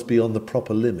ourselves beyond the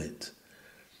proper limit.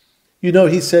 You know,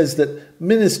 he says that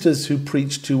ministers who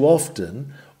preach too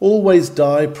often always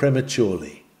die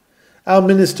prematurely. Our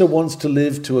minister wants to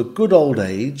live to a good old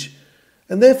age,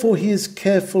 and therefore he is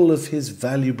careful of his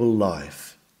valuable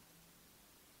life.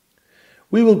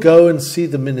 We will go and see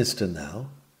the minister now.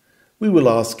 We will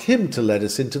ask him to let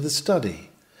us into the study.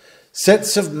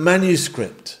 Sets of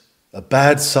manuscript, a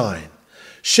bad sign.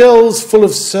 Shelves full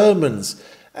of sermons,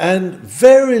 and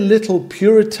very little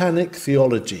puritanic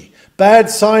theology. Bad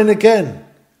sign again.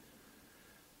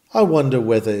 I wonder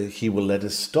whether he will let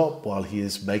us stop while he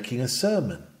is making a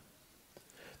sermon.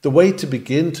 The way to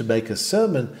begin to make a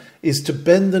sermon is to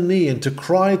bend the knee and to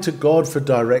cry to God for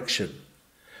direction.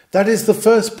 That is the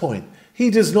first point. He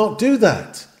does not do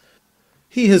that.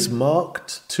 He has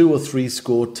marked 2 or 3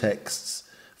 score texts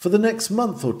for the next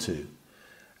month or 2.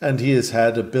 And he has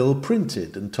had a bill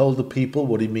printed and told the people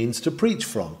what he means to preach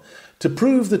from, to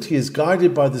prove that he is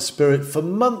guided by the Spirit for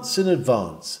months in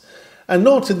advance, and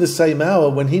not in the same hour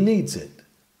when he needs it.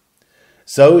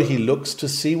 So he looks to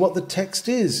see what the text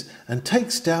is, and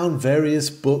takes down various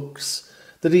books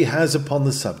that he has upon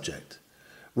the subject,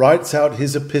 writes out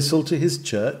his epistle to his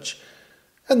church,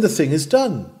 and the thing is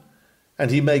done, and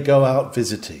he may go out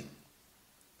visiting.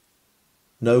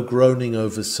 No groaning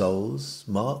over souls,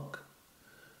 Mark.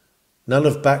 None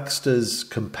of Baxter's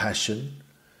compassion.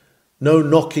 No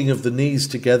knocking of the knees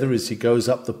together as he goes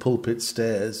up the pulpit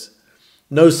stairs.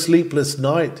 No sleepless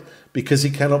night because he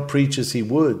cannot preach as he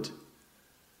would.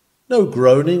 No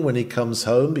groaning when he comes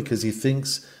home because he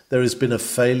thinks there has been a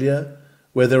failure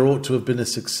where there ought to have been a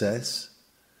success.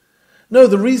 No,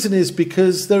 the reason is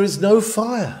because there is no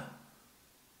fire.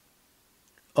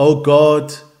 Oh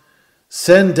God,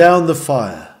 send down the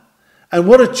fire, and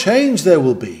what a change there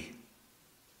will be.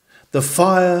 The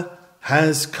fire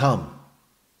has come.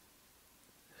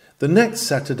 The next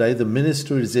Saturday, the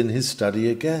minister is in his study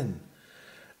again,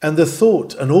 and the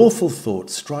thought, an awful thought,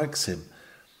 strikes him.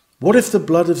 What if the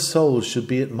blood of souls should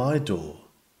be at my door?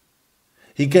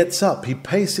 He gets up, he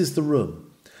paces the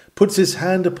room, puts his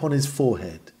hand upon his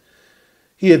forehead.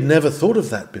 He had never thought of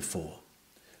that before.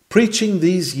 Preaching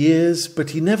these years,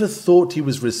 but he never thought he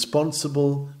was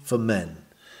responsible for men.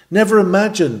 Never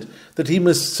imagined that he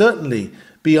must certainly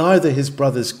be either his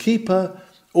brother's keeper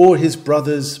or his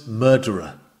brother's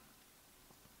murderer.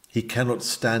 He cannot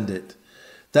stand it.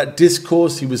 That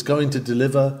discourse he was going to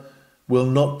deliver will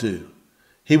not do.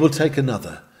 He will take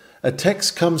another. A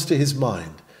text comes to his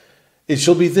mind. It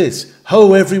shall be this: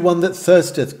 Ho, everyone that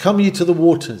thirsteth, come ye to the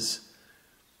waters.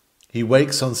 He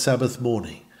wakes on Sabbath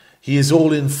morning. He is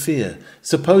all in fear.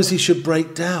 Suppose he should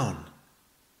break down.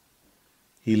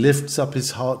 He lifts up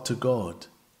his heart to God.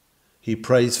 He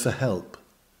prays for help.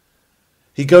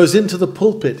 He goes into the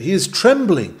pulpit. He is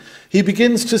trembling. He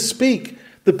begins to speak.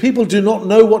 The people do not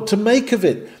know what to make of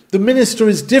it. The minister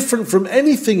is different from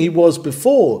anything he was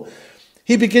before.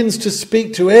 He begins to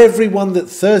speak to everyone that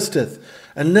thirsteth,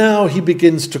 and now he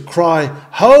begins to cry,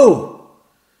 Ho!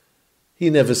 He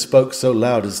never spoke so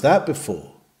loud as that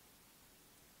before.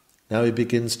 Now he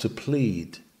begins to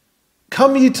plead,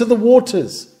 Come ye to the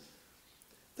waters.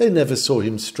 They never saw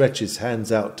him stretch his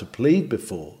hands out to plead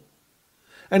before.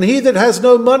 And he that has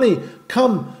no money,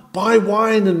 come, buy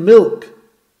wine and milk.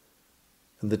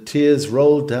 And the tears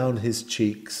roll down his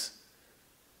cheeks.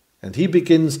 And he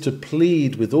begins to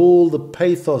plead with all the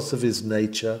pathos of his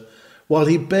nature, while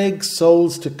he begs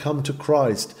souls to come to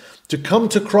Christ, to come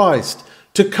to Christ,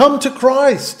 to come to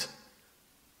Christ.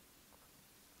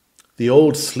 The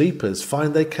old sleepers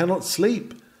find they cannot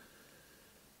sleep.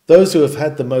 Those who have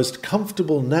had the most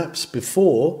comfortable naps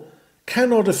before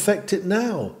cannot effect it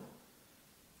now.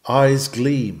 Eyes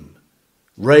gleam.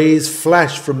 Rays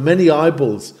flash from many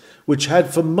eyeballs which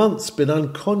had for months been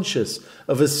unconscious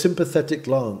of a sympathetic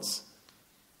glance.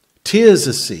 Tears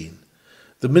are seen.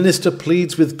 The minister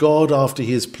pleads with God after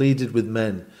he has pleaded with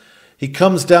men. He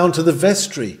comes down to the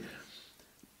vestry.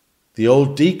 The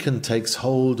old deacon takes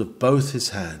hold of both his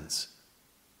hands.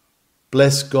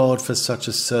 Bless God for such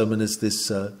a sermon as this,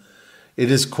 sir. It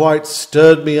has quite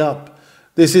stirred me up.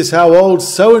 This is how old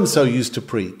so-and-so used to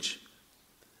preach.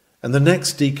 And the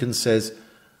next deacon says,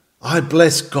 I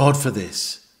bless God for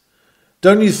this.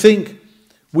 Don't you think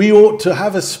we ought to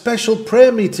have a special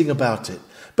prayer meeting about it?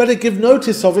 Better give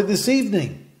notice of it this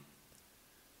evening.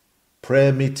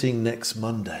 Prayer meeting next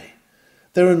Monday.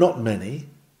 There are not many,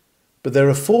 but there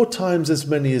are 4 times as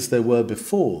many as there were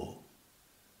before.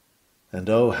 And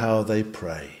oh, how they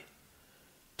pray.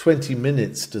 20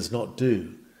 minutes does not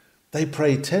do. They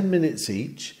pray 10 minutes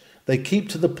each. They keep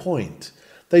to the point.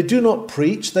 They do not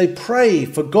preach. They pray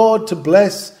for God to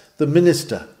bless the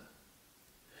minister.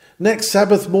 Next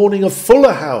Sabbath morning, a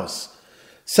fuller house.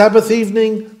 Sabbath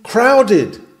evening,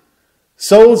 crowded.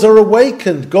 Souls are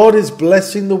awakened. God is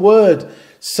blessing the word.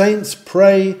 Saints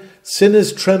pray.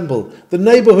 Sinners tremble. The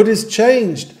neighborhood is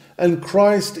changed and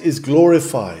Christ is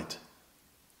glorified.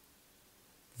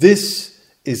 This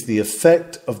is the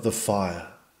effect of the fire.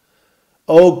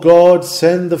 O God,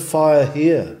 send the fire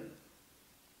here.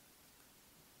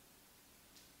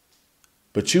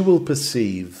 But you will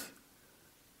perceive,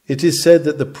 it is said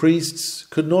that the priests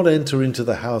could not enter into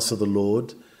the house of the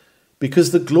Lord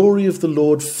because the glory of the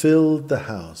Lord filled the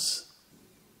house.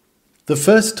 The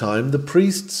first time the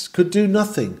priests could do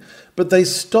nothing, but they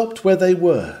stopped where they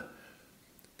were.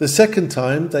 The second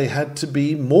time they had to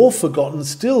be more forgotten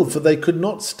still, for they could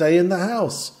not stay in the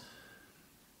house.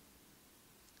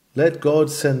 Let God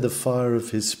send the fire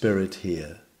of his Spirit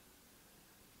here,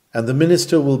 and the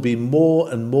minister will be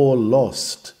more and more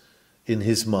lost in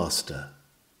his master.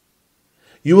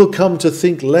 You will come to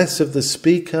think less of the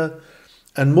speaker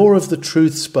and more of the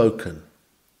truth spoken.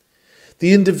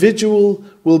 The individual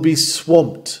will be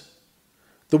swamped.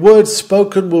 The word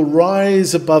spoken will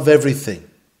rise above everything.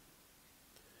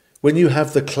 When you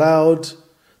have the cloud,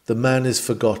 the man is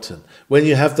forgotten. When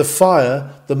you have the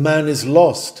fire, the man is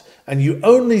lost, and you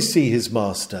only see his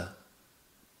master.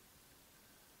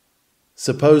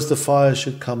 Suppose the fire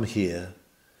should come here,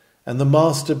 and the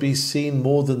master be seen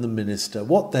more than the minister.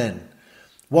 What then?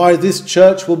 Why, this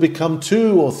church will become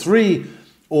 2 or 3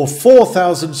 or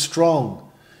 4,000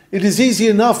 strong. It is easy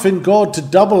enough in God to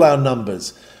double our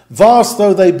numbers, vast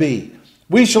though they be.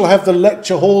 We shall have the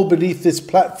lecture hall beneath this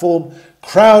platform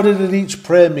crowded at each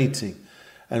prayer meeting,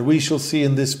 and we shall see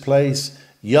in this place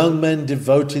young men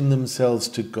devoting themselves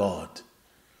to God.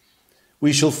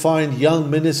 We shall find young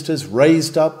ministers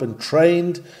raised up and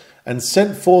trained and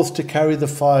sent forth to carry the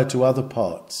fire to other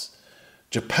parts.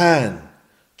 Japan,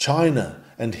 China,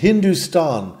 and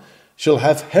Hindustan shall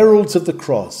have heralds of the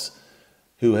cross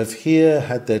who have here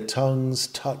had their tongues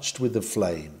touched with the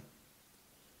flame.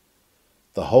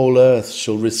 The whole earth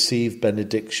shall receive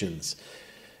benedictions.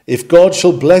 If God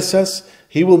shall bless us,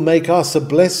 He will make us a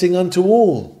blessing unto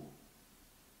all.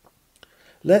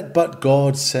 Let but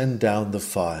God send down the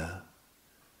fire,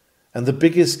 and the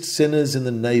biggest sinners in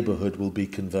the neighbourhood will be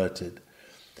converted.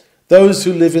 Those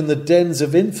who live in the dens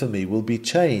of infamy will be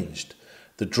changed.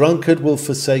 The drunkard will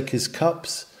forsake his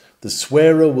cups. The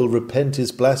swearer will repent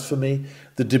his blasphemy.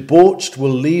 The debauched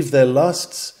will leave their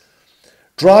lusts.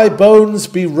 Dry bones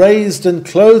be raised and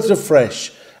clothed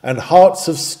afresh, and hearts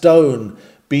of stone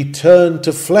be turned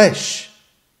to flesh.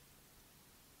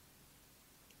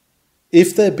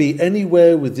 If there be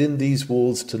anywhere within these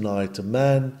walls tonight a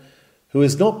man who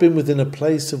has not been within a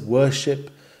place of worship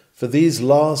for these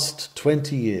last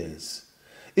 20 years,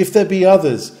 if there be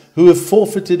others who have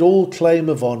forfeited all claim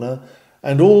of honour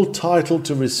and all title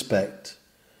to respect,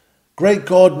 great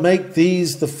God, make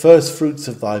these the first fruits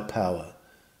of thy power.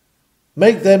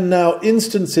 Make them now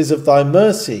instances of thy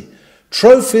mercy,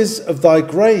 trophies of thy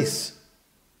grace.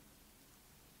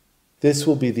 This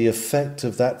will be the effect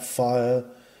of that fire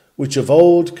which of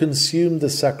old consumed the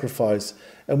sacrifice,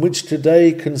 and which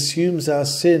today consumes our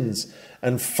sins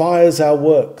and fires our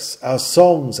works, our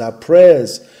songs, our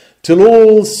prayers, till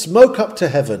all smoke up to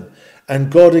heaven,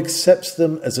 and God accepts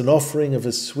them as an offering of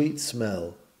a sweet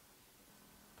smell.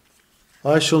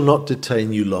 I shall not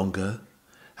detain you longer,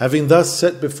 having thus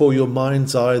set before your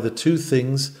mind's eye the two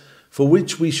things for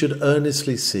which we should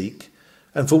earnestly seek,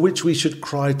 and for which we should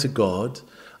cry to God.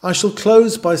 I shall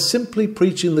close by simply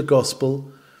preaching the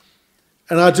gospel,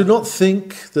 and I do not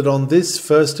think that on this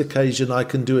first occasion I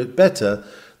can do it better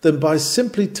than by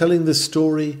simply telling the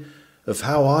story of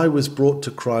how I was brought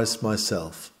to Christ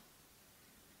myself.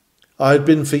 I had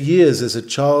been for years as a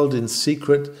child in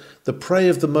secret the prey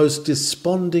of the most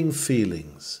desponding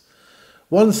feelings.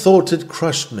 One thought had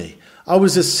crushed me. I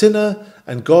was a sinner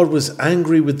and God was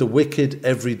angry with the wicked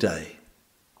every day.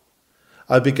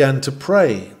 I began to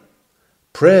pray.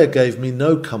 Prayer gave me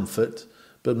no comfort,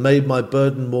 but made my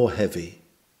burden more heavy.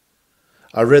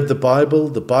 I read the Bible.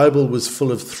 The Bible was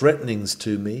full of threatenings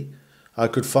to me. I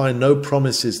could find no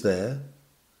promises there.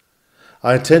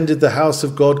 I attended the house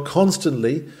of God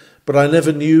constantly, but I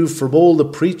never knew from all the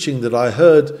preaching that I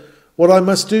heard what I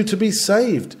must do to be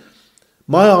saved.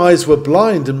 My eyes were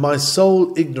blind and my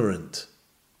soul ignorant.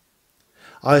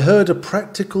 I heard a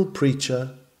practical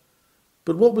preacher,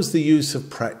 but what was the use of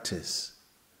practice?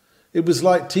 It was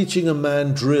like teaching a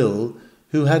man drill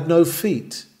who had no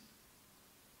feet.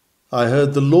 I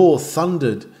heard the law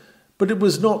thundered, but it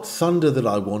was not thunder that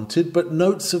I wanted, but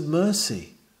notes of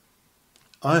mercy.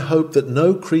 I hope that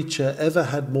no creature ever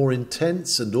had more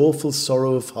intense and awful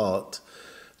sorrow of heart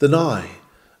than I,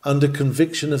 under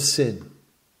conviction of sin.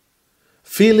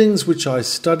 Feelings which I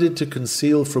studied to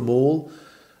conceal from all,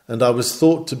 and I was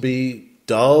thought to be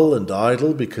dull and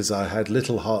idle because I had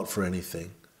little heart for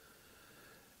anything.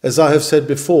 As I have said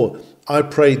before, I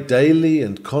prayed daily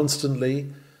and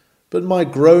constantly, but my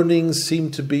groanings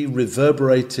seemed to be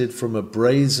reverberated from a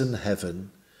brazen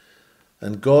heaven,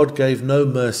 and God gave no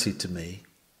mercy to me.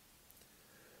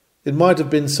 It might have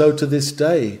been so to this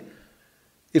day,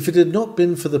 if it had not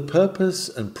been for the purpose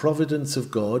and providence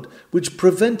of God, which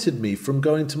prevented me from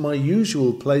going to my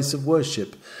usual place of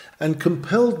worship and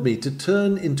compelled me to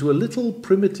turn into a little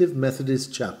primitive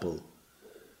Methodist chapel.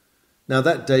 Now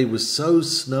that day was so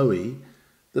snowy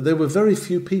that there were very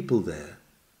few people there,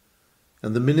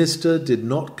 and the minister did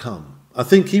not come. I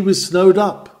think he was snowed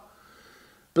up.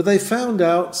 But they found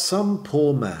out some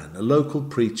poor man, a local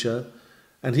preacher,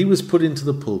 and he was put into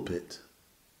the pulpit.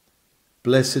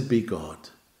 Blessed be God.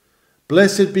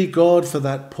 Blessed be God for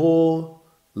that poor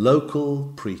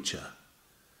local preacher.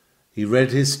 He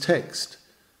read his text.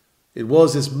 It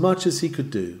was as much as he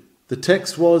could do. The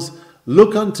text was,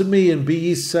 "Look unto me and be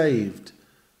ye saved,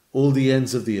 all the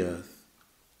ends of the earth."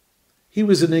 He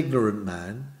was an ignorant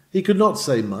man. He could not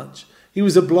say much. He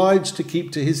was obliged to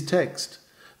keep to his text.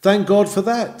 Thank God for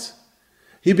that.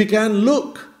 He began,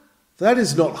 "Look, that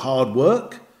is not hard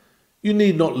work. You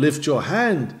need not lift your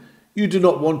hand. You do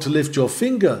not want to lift your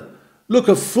finger. Look,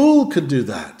 a fool can do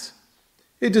that.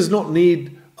 It does not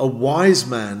need a wise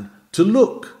man to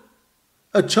look.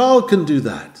 A child can do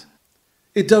that.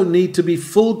 It don't need to be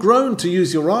full grown to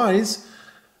use your eyes.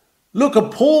 Look, a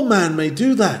poor man may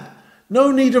do that.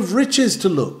 No need of riches to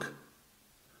look.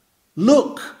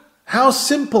 Look, how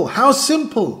simple, how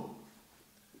simple."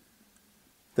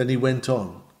 Then he went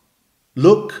on,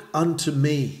 "Look unto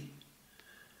me.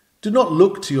 Do not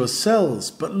look to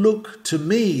yourselves, but look to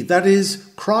me, that is,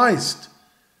 Christ.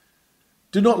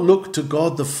 Do not look to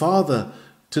God the Father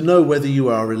to know whether you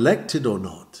are elected or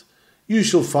not. You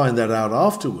shall find that out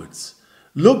afterwards.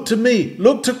 Look to me,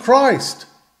 look to Christ.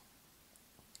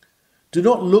 Do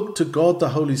not look to God the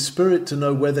Holy Spirit to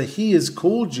know whether he has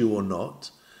called you or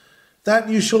not. That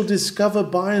you shall discover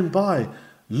by and by.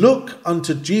 Look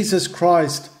unto Jesus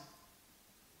Christ.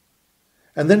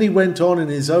 And then he went on in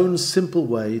his own simple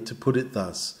way to put it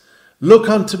thus. Look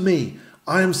unto me,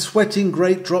 I am sweating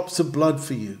great drops of blood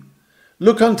for you.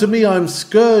 Look unto me, I am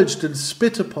scourged and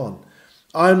spit upon.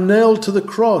 I am nailed to the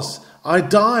cross. I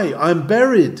die, I am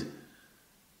buried.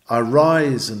 I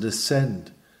rise and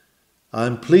ascend. I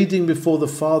am pleading before the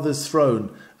Father's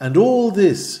throne, and all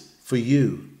this for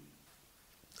you.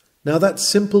 Now that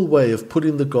simple way of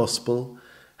putting the gospel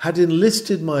had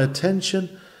enlisted my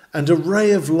attention, and a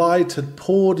ray of light had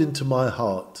poured into my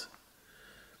heart.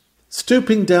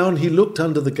 Stooping down, he looked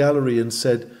under the gallery and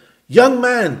said, Young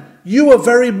man, you are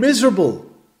very miserable.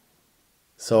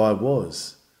 So I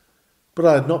was, but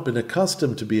I had not been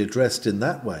accustomed to be addressed in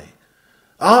that way.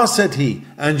 Ah, said he,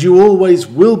 and you always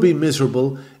will be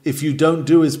miserable if you don't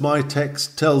do as my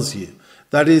text tells you.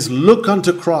 That is, look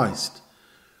unto Christ.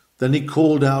 Then he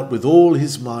called out with all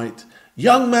his might,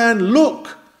 Young man,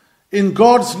 look! In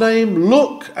God's name,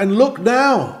 look, and look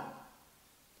now.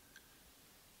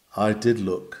 I did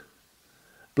look.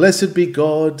 Blessed be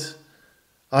God,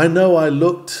 I know I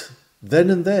looked then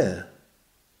and there.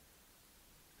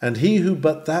 And he who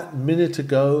but that minute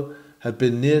ago had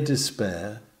been near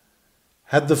despair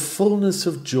had the fullness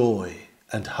of joy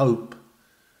and hope.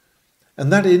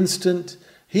 And that instant,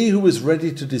 he who was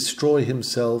ready to destroy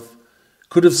himself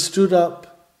could have stood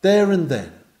up there and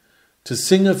then to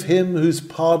sing of him whose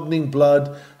pardoning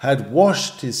blood had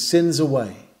washed his sins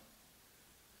away.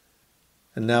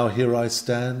 And now here I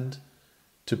stand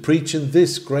to preach in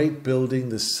this great building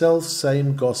the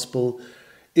self-same gospel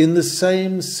in the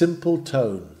same simple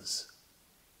tones.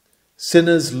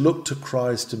 Sinners, look to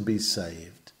Christ and be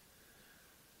saved.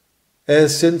 Ere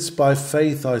since by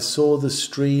faith I saw the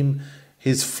stream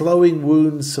his flowing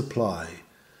wounds supply,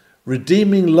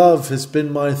 redeeming love has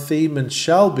been my theme and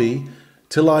shall be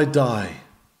till I die.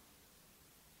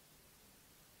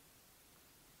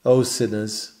 O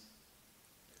sinners,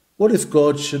 what if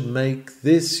God should make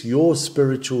this your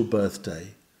spiritual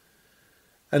birthday?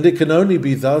 And it can only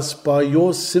be thus by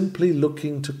your simply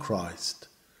looking to Christ.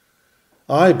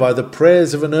 Aye, by the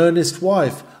prayers of an earnest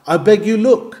wife, I beg you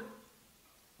look.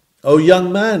 O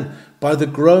young man, by the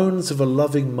groans of a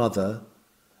loving mother,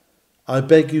 I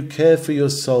beg you care for your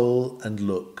soul and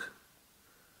look.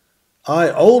 Aye,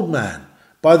 old man,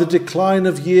 by the decline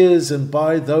of years and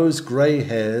by those grey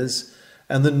hairs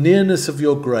and the nearness of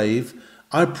your grave,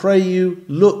 I pray you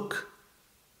look.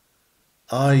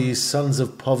 Aye, ye sons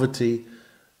of poverty,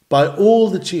 by all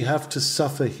that ye have to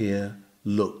suffer here,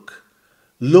 look.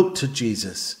 Look to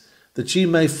Jesus, that ye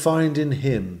may find in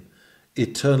him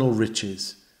eternal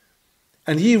riches.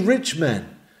 And ye rich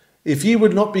men, if ye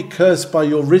would not be cursed by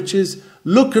your riches,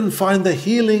 look and find the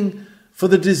healing for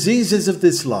the diseases of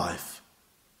this life.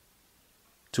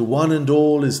 To one and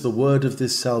all is the word of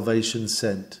this salvation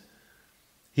sent.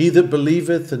 He that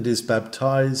believeth and is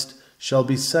baptized shall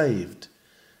be saved.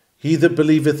 He that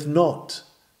believeth not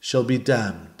shall be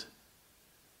damned.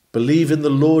 Believe in the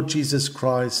Lord Jesus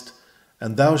Christ,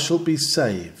 and thou shalt be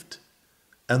saved,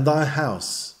 and thy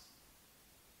house.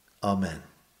 Amen.